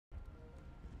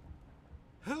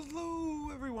Hello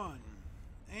everyone,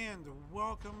 and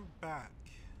welcome back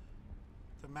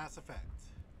to Mass Effect.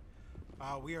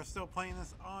 We are still playing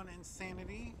this on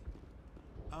Insanity.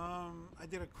 I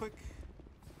did a quick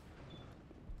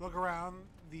look around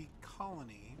the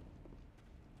colony,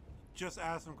 just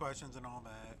asked some questions and all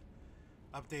that,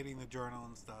 updating the journal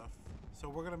and stuff. So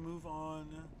we're gonna move on.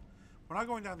 We're not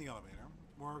going down the elevator.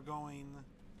 We're going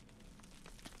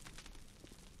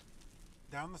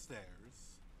down the stairs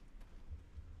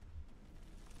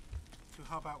to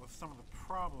help out with some of the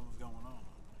problems going on.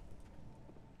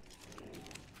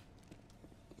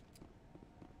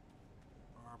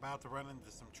 We're about to run into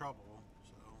some trouble,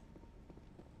 so.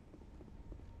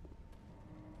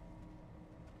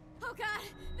 Oh god,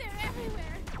 they're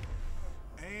everywhere!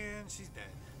 And she's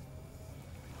dead.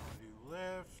 Do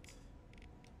lift.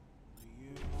 Do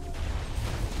you?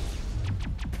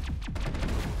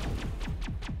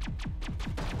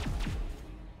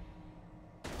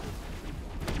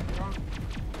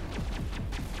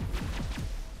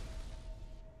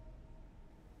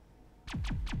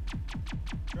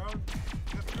 Drone,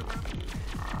 just around.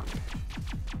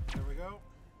 There we go.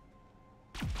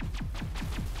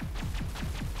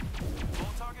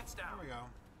 All targets down. There we go.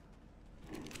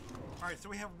 Alright, so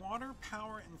we have water,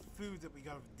 power, and food that we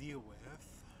gotta deal with.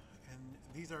 And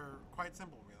these are quite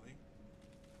simple, really.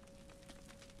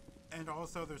 And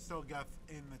also, there's still Guff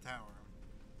in the tower.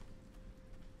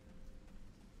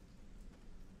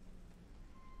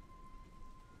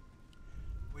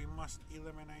 We must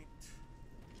eliminate.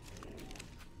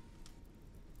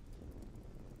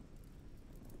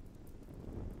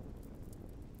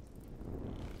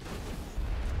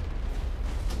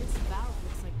 This valve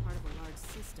looks like part of a large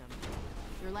system.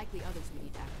 There are likely others we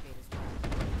need to activate as well.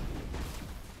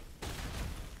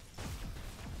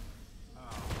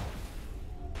 Oh.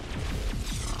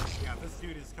 Yeah, this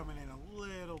dude is coming in a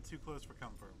little too close for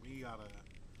comfort. We gotta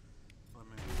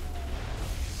eliminate.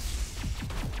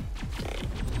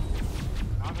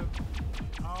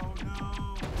 Oh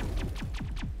no!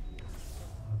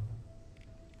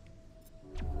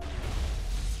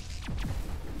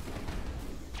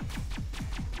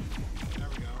 There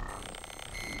we go.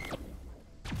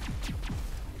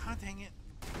 God dang it.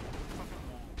 Fucking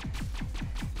wall.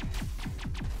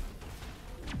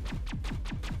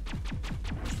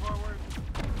 Push forward.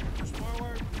 Push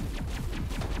forward.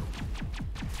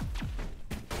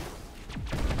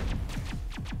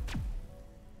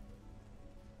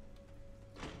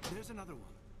 There's another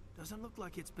one. Doesn't look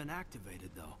like it's been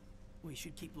activated, though. We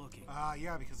should keep looking.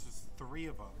 Yeah, because there's 3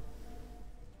 of them.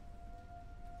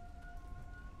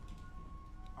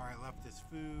 Alright, left is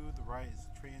food, the right is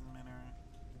the transmitter.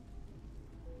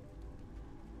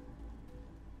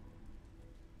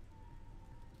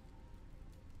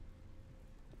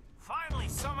 Finally,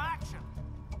 some action!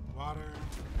 Water. I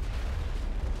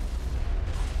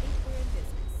think we're in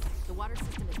business. The water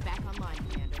system is back online,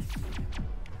 Commander.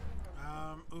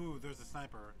 Ooh, there's a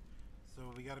sniper. So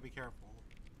we gotta be careful.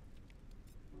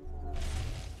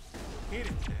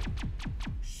 Hayden's dead.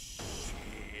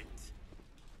 Shit.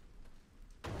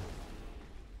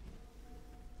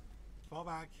 Fall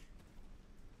back.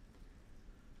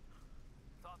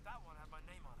 Thought that one had my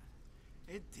name on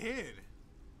it. It did.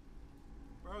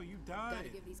 Bro, you died. Gotta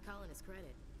give these colonists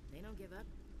credit. They don't give up.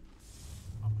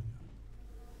 Oh my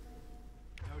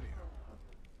god. Oh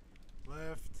dear.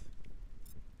 Left.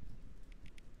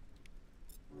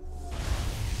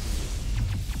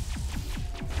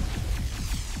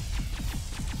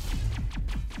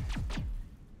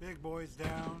 Big boy's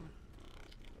down.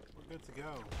 We're good to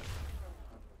go.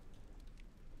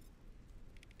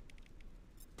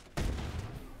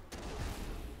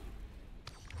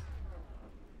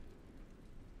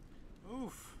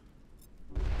 Oof.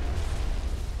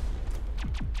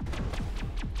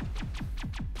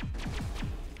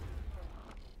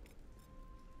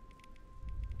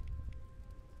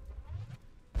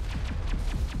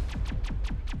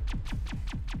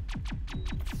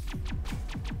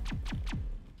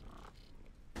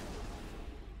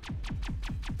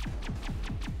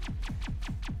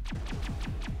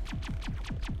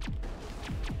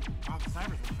 Wow, the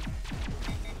sniper's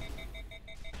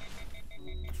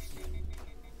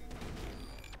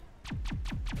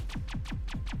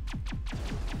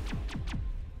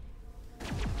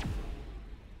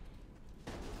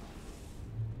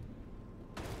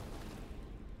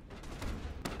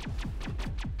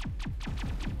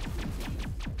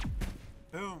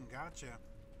boom, gotcha.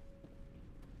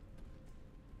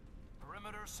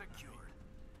 Perimeter secured.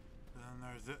 Then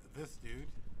there's this dude.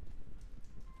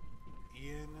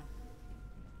 Ian.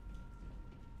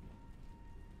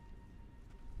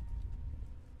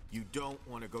 You don't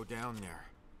want to go down there.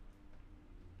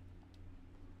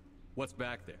 What's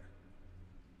back there?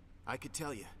 I could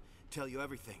tell you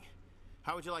everything.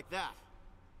 How would you like that?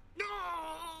 No!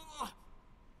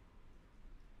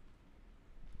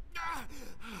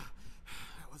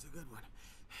 That was a good one.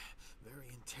 Very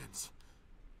intense.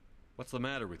 What's the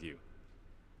matter with you?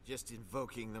 Just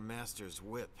invoking the Master's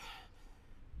whip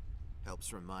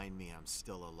helps remind me I'm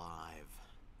still alive.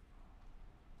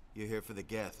 You're here for the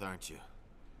Geth, aren't you?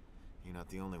 You're not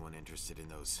the only one interested in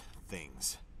those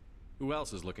things. Who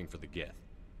else is looking for the Geth?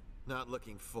 Not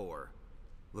looking for,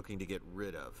 looking to get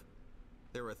rid of.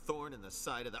 They're a thorn in the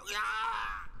side of the...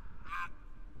 Ah! I'm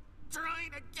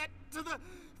trying to get to the...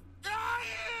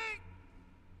 Dying!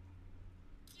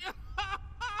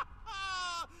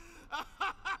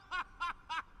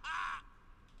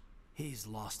 He's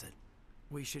lost it.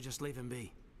 We should just leave him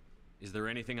be. Is there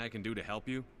anything I can do to help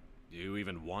you? Do you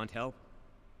even want help?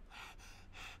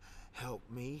 Help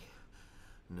me?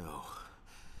 No.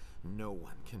 No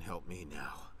one can help me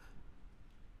now.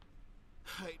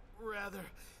 I'd rather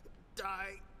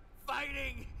die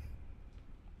fighting!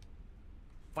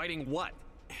 Fighting what?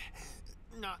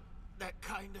 Not that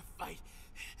kind of fight.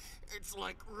 It's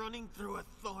like running through a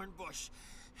thorn bush.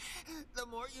 The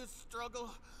more you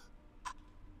struggle...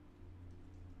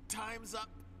 Time's up.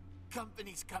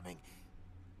 Company's coming.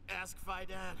 Ask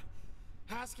Faidan.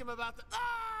 Ask him about the...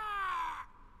 Ah!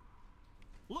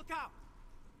 Look out!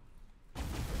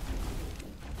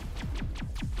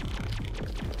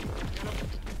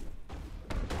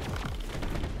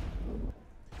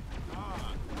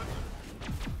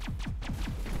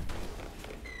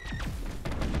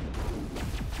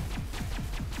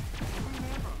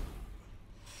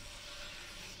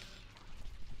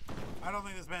 I don't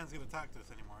think this man's gonna talk to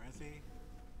us anymore, is he?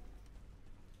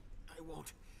 I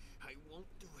won't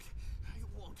do it. I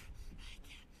won't.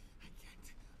 I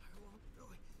can't. I won't do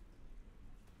it.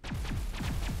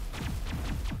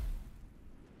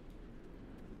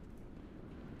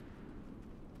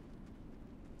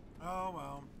 Oh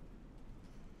well.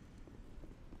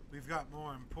 We've got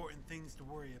more important things to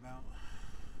worry about.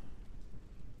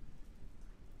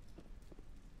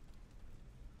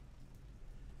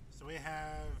 So we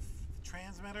have the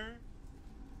transmitter.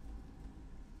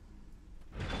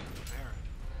 There.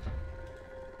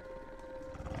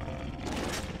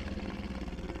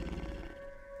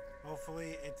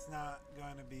 Hopefully it's not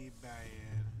going to be bad.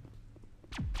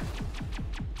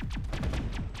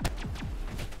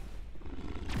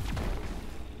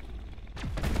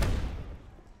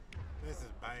 This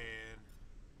is bad.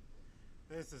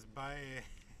 This is bad.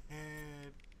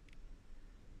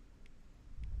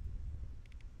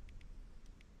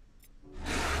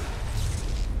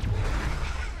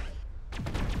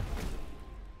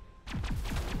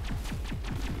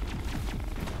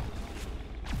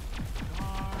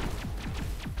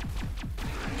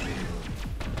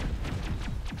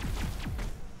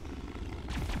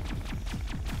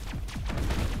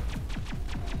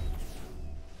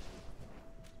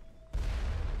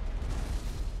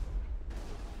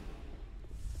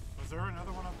 Is there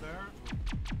another one up there?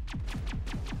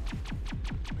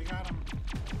 We got him.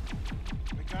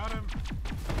 We got him.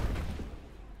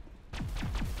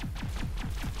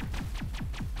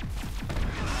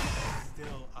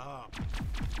 Still up.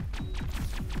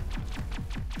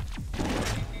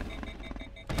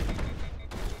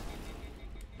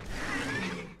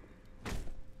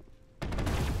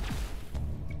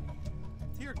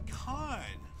 Dear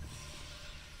God.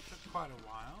 Took quite a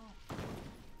while.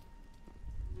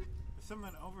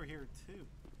 Someone over here too.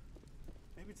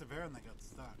 Maybe it's a Baron that got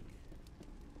stuck.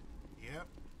 Yep.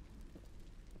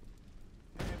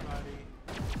 Hey buddy.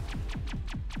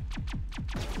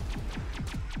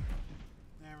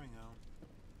 There we go.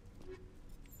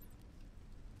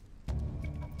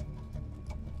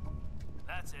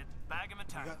 That's it. Bag him in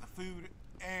We time. got the food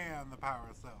and the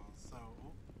power cells, so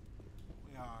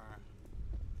we are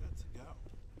good to go.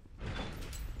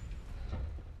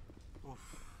 Oof.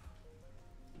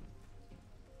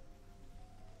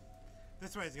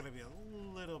 This way is going to be a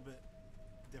little bit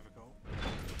difficult.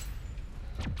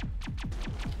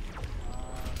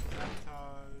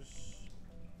 Sabotage.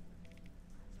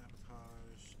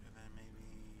 Sabotage. And then maybe...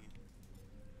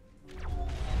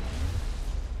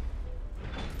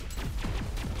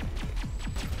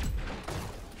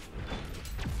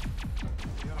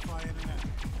 You gotta fly in and out.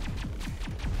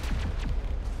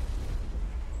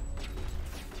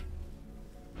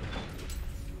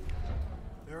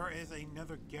 There is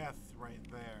another Geth right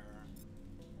there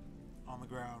on the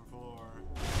ground floor.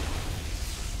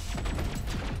 I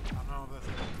don't know if that's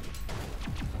it.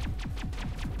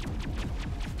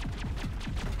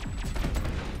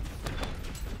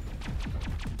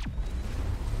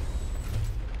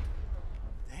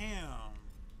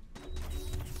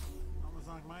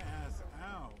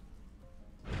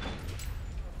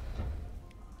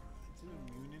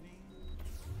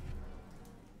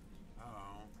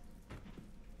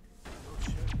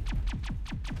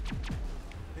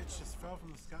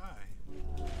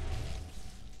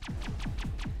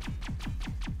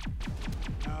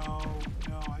 No,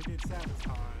 no, I did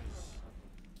sabotage.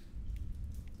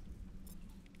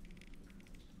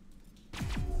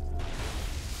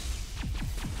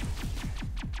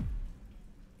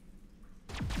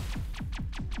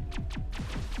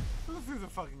 Who threw the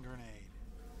fucking grenade?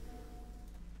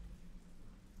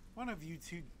 One of you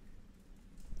two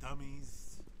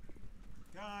dummies.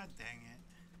 God dang it.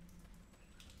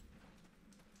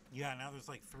 Yeah, now there's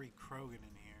like 3 Krogan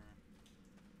in here.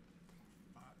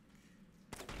 Fuck.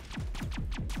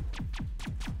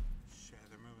 Shit,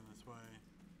 they're moving this way.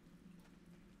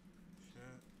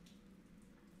 Shit.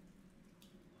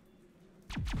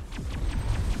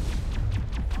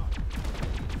 Fuck.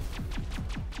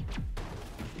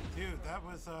 Dude, that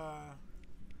was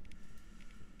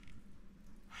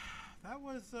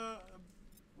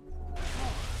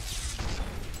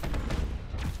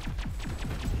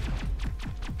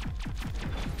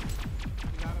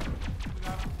we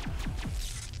got him.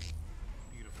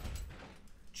 Beautiful.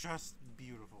 Just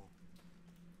beautiful.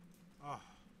 Oh.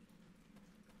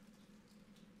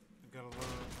 We got a little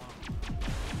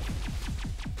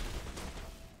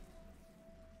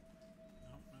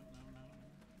no.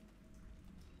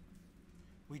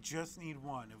 We just need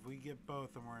one. If we get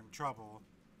both, then we're in trouble.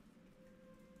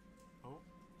 Oh.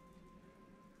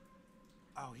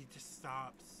 Oh, he just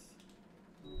stops.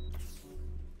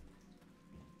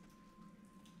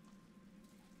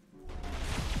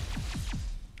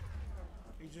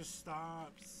 He just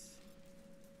stops.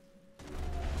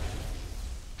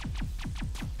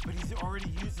 But he's already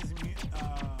used his immunity, so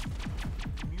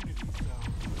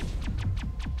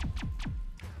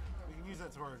we can use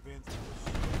that to our advantage.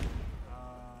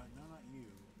 No, not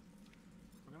you.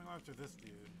 We're gonna go after this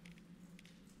dude.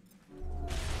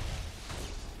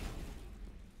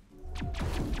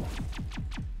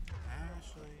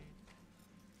 Ashley.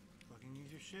 Fucking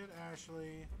use your shit,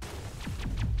 Ashley.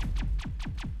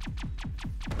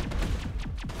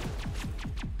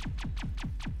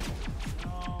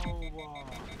 No.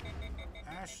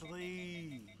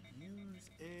 Ashley. Use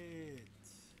it.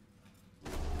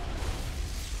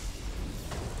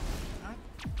 God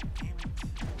damn it.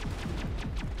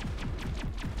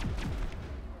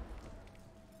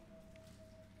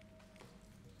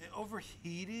 It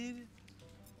overheated?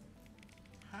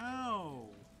 How?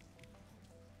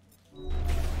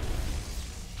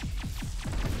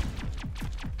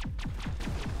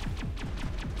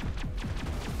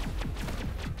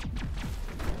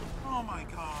 Oh my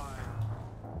god.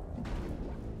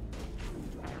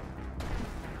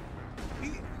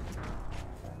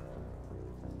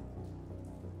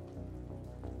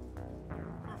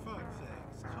 For fuck's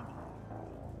sakes, come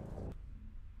on.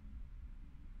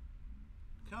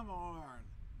 Come on.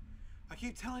 I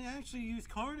keep telling Ashley to use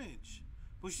Carnage,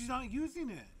 but she's not using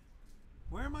it.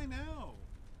 Where am I now?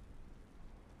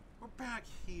 We're back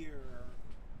here.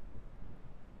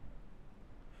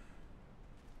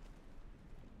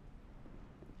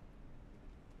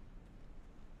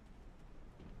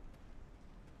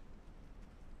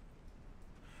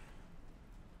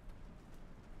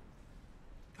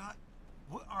 God,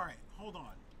 what? All right, hold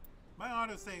on. My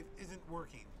autosave isn't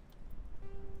working.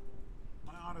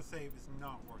 My autosave is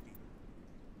not working.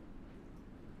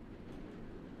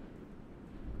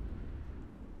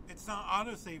 It's not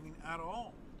autosaving at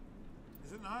all.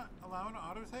 Is it not allowing to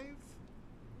autosave?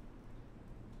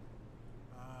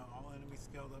 All enemies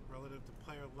scaled up relative to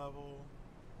player level.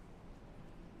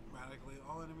 Radically,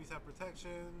 all enemies have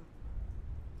protection.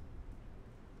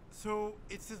 So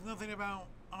it says nothing about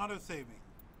autosaving.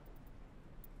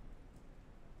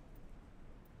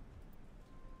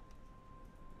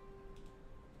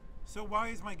 So why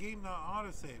is my game not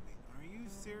autosaving? Are you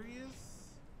serious?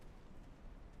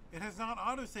 It has not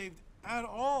autosaved at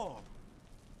all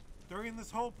during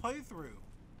this whole playthrough.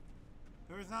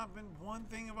 There has not been one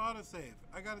thing of autosave.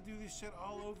 I gotta do this shit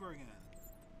all over again.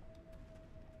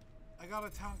 I gotta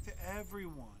talk to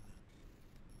everyone.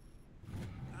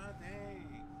 God dang.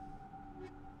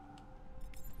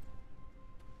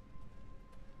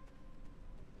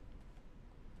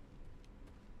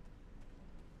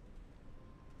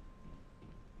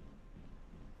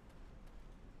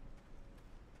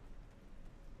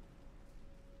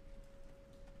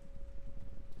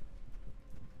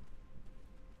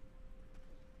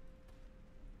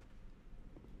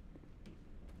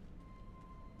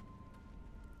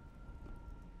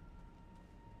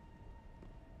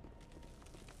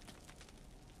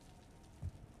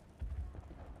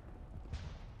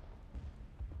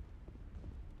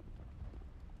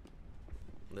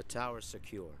 The tower's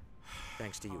secure.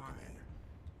 Thanks to you, All right. Commander.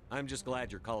 I'm just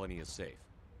glad your colony is safe.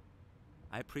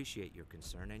 I appreciate your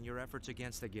concern and your efforts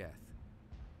against the Geth.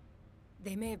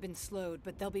 They may have been slowed,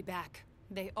 but they'll be back.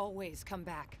 They always come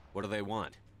back. What do they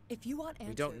want? If you want answers...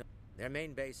 We don't know. Their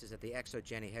main base is at the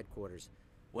Exogeny headquarters.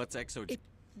 What's Exo...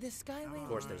 The Skyway... Of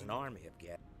course, there's an army of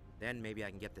Geth. Then maybe I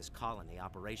can get this colony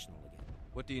operational again.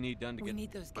 What do you need done to We get...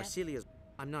 need those Geth... Arcelia's...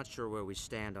 I'm not sure where we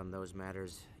stand on those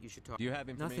matters. You should talk... Do you have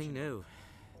information? Nothing new.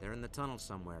 They're in the tunnel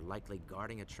somewhere, likely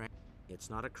guarding a It's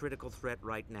not a critical threat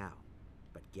right now.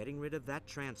 But getting rid of that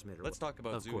transmitter... Let's talk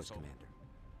about Zeus. Of course, Commander.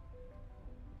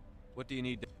 What do you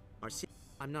need to...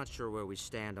 I'm not sure where we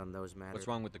stand on those matters. What's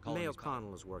wrong with the colonies? May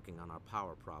O'Connell is working on our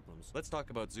power problems. Let's talk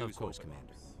about Zeus. Of course,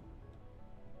 Commander.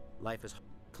 Life is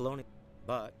colonial,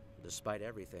 but despite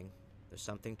everything, there's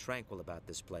something tranquil about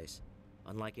this place.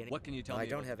 Unlike any... What can you tell me I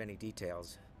don't about... have any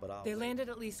details, but I'll... They landed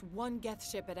at least one Geth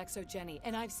ship at Exogeny,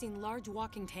 and I've seen large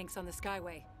walking tanks on the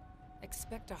Skyway.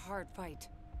 Expect a hard fight.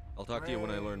 I'll talk to you when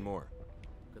I learn more.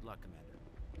 Good luck, Commander.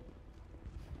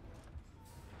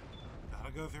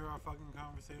 Gotta go through our fucking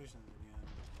conversations again.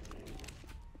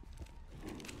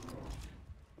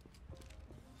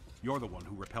 You're the one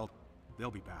who repelled.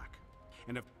 They'll be back.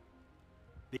 And if...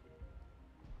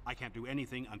 I can't do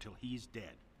anything until he's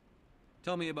dead.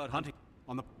 Tell me about Hunting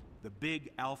on the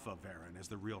big Alpha Baron is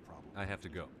the real problem. I have to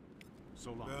go.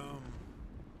 So long. Boom.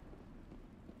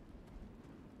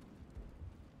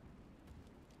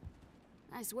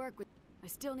 Nice work with... I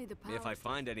still need the power. If I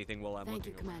find anything while I'm Thank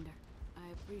you, looking around. Commander.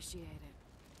 I appreciate it.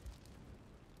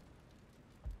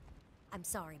 I'm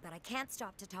sorry, but I can't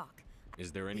stop to talk.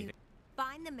 Is there anything...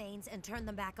 Find the mains and turn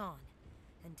them back on.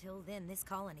 Until then, this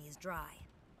colony is dry.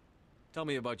 Tell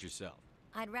me about yourself.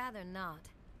 I'd rather not.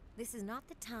 This is not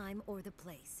the time or the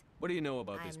place. What do you know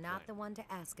about this I'm plan? not the one to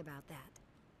ask about that.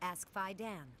 Ask Phi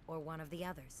Dan or one of the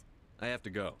others. I have to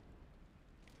go.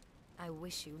 I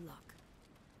wish you luck.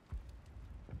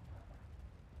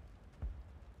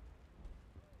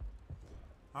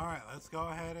 Alright, let's go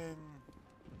ahead and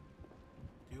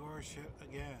do our shit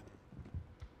again.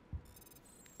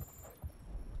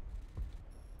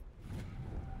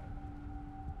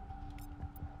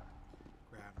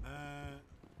 Grab that.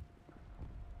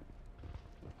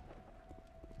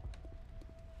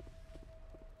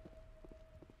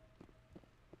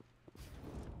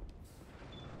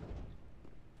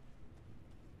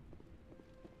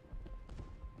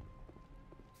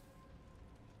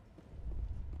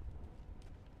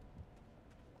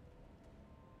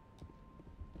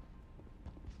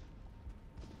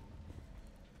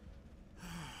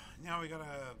 Now we gotta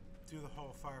do the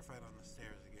whole firefight on the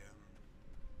stairs again.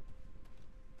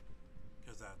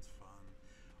 Because that's fun.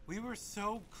 We were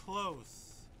so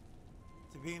close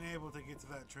to being able to get to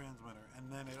that transmitter,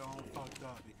 and then it all fucked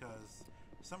up because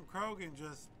some Krogan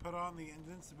just put on the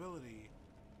invincibility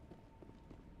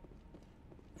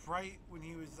right when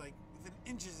he was like within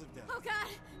inches of death. Oh god,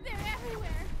 they're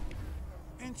everywhere!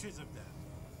 Inches of death.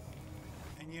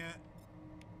 And yet...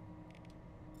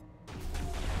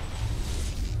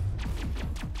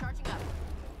 Charging up.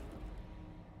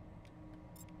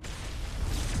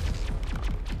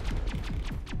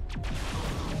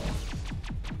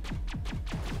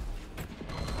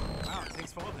 Wow, it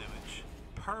takes fall damage.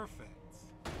 Perfect.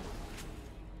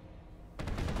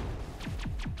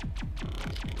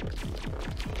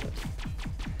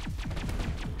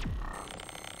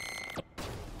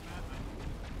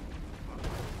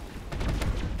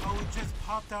 Oh, it just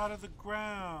popped out of the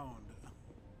ground.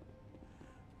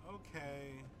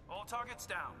 Okay. All targets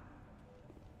down.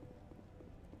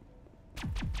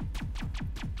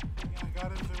 Yeah, I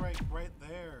got into right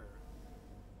there.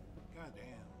 God damn.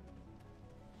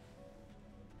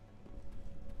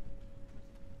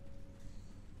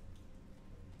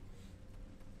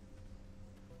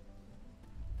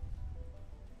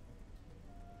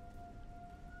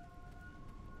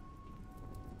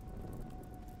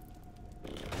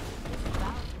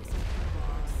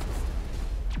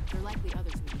 There are likely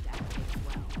others we need to activate as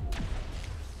well.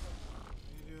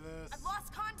 You do this. I've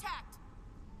lost contact!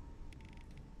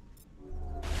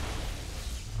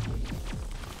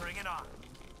 Bring it on.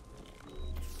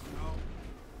 No.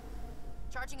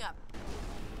 Charging up.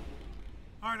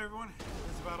 Alright everyone,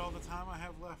 that's about all the time I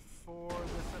have left for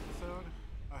this episode.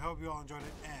 I hope you all enjoyed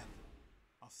it, and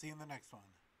I'll see you in the next one.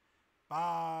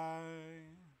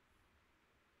 Bye!